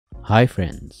Hi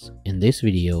friends, in this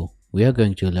video we are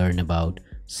going to learn about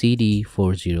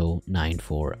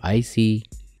CD4094 IC.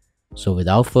 So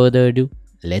without further ado,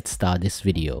 let's start this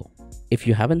video. If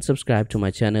you haven't subscribed to my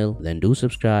channel, then do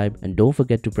subscribe and don't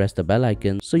forget to press the bell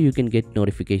icon so you can get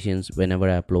notifications whenever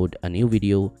I upload a new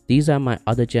video. These are my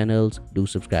other channels, do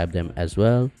subscribe them as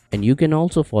well. And you can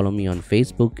also follow me on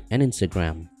Facebook and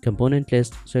Instagram. Component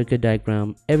list, circuit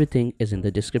diagram, everything is in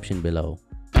the description below.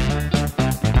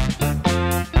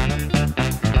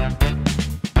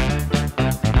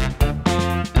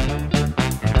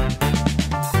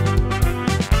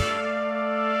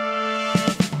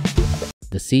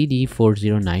 The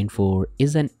CD4094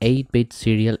 is an 8-bit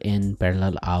serial in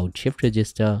parallel out shift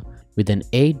register with an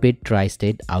 8-bit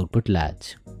tri-state output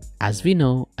latch. As we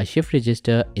know, a shift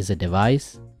register is a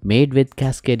device made with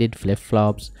cascaded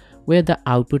flip-flops where the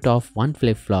output of one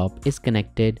flip-flop is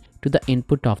connected to the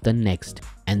input of the next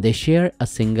and they share a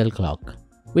single clock,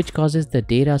 which causes the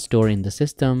data stored in the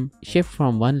system shift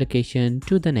from one location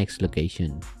to the next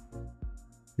location.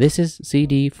 This is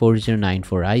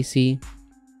CD4094 IC.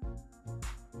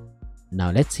 Now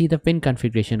let's see the pin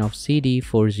configuration of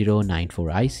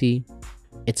CD4094 IC.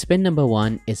 Its pin number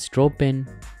 1 is strobe pin.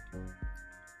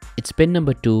 Its pin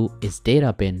number 2 is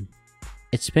data pin.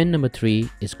 Its pin number 3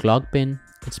 is clock pin.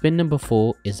 Its pin number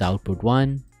 4 is output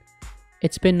 1.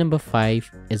 Its pin number 5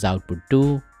 is output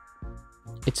 2.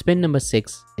 Its pin number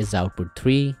 6 is output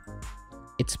 3.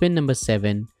 Its pin number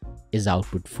 7 is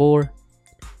output 4.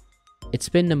 Its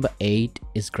pin number 8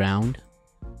 is ground.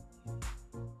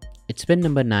 Its pin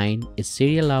number 9 is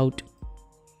serial out.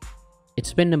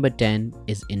 Its pin number 10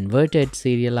 is inverted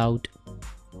serial out.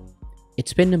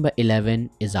 Its pin number 11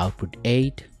 is output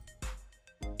 8.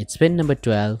 Its pin number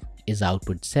 12 is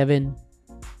output 7.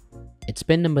 Its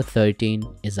pin number 13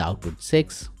 is output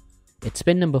 6. Its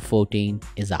pin number 14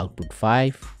 is output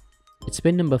 5. Its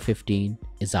pin number 15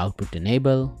 is output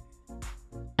enable.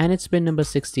 And its pin number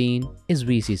 16 is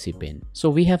VCC pin.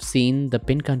 So we have seen the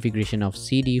pin configuration of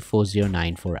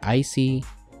CD4094 IC.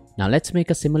 Now let's make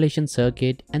a simulation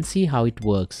circuit and see how it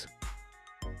works.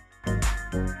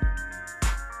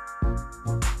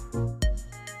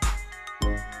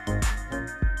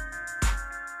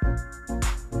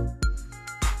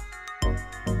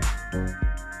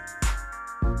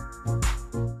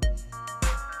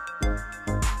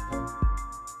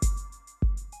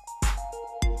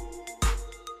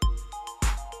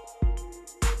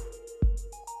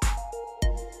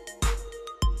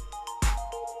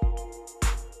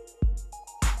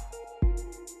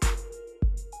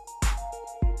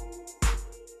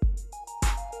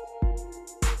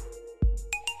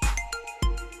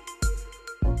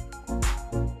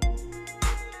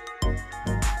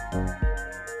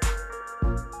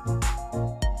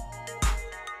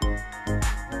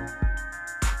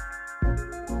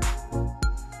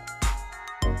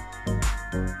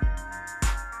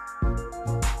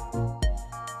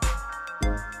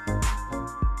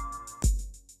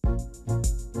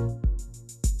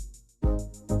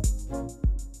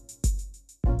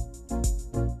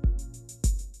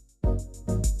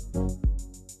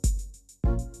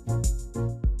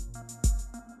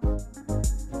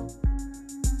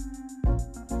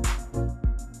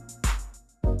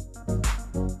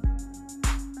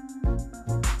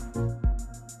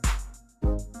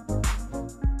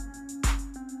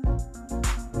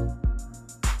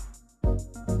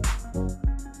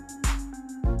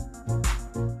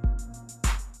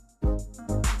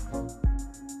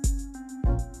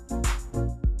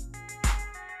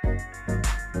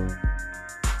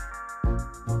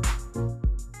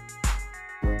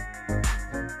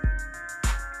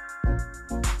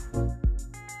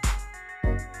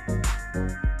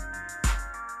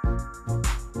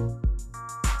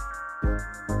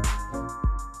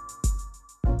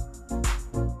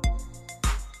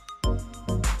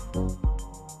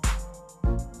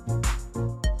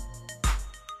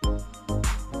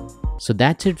 So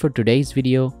that's it for today's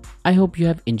video. I hope you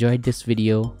have enjoyed this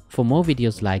video. For more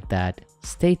videos like that,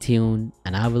 stay tuned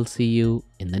and I will see you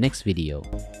in the next video.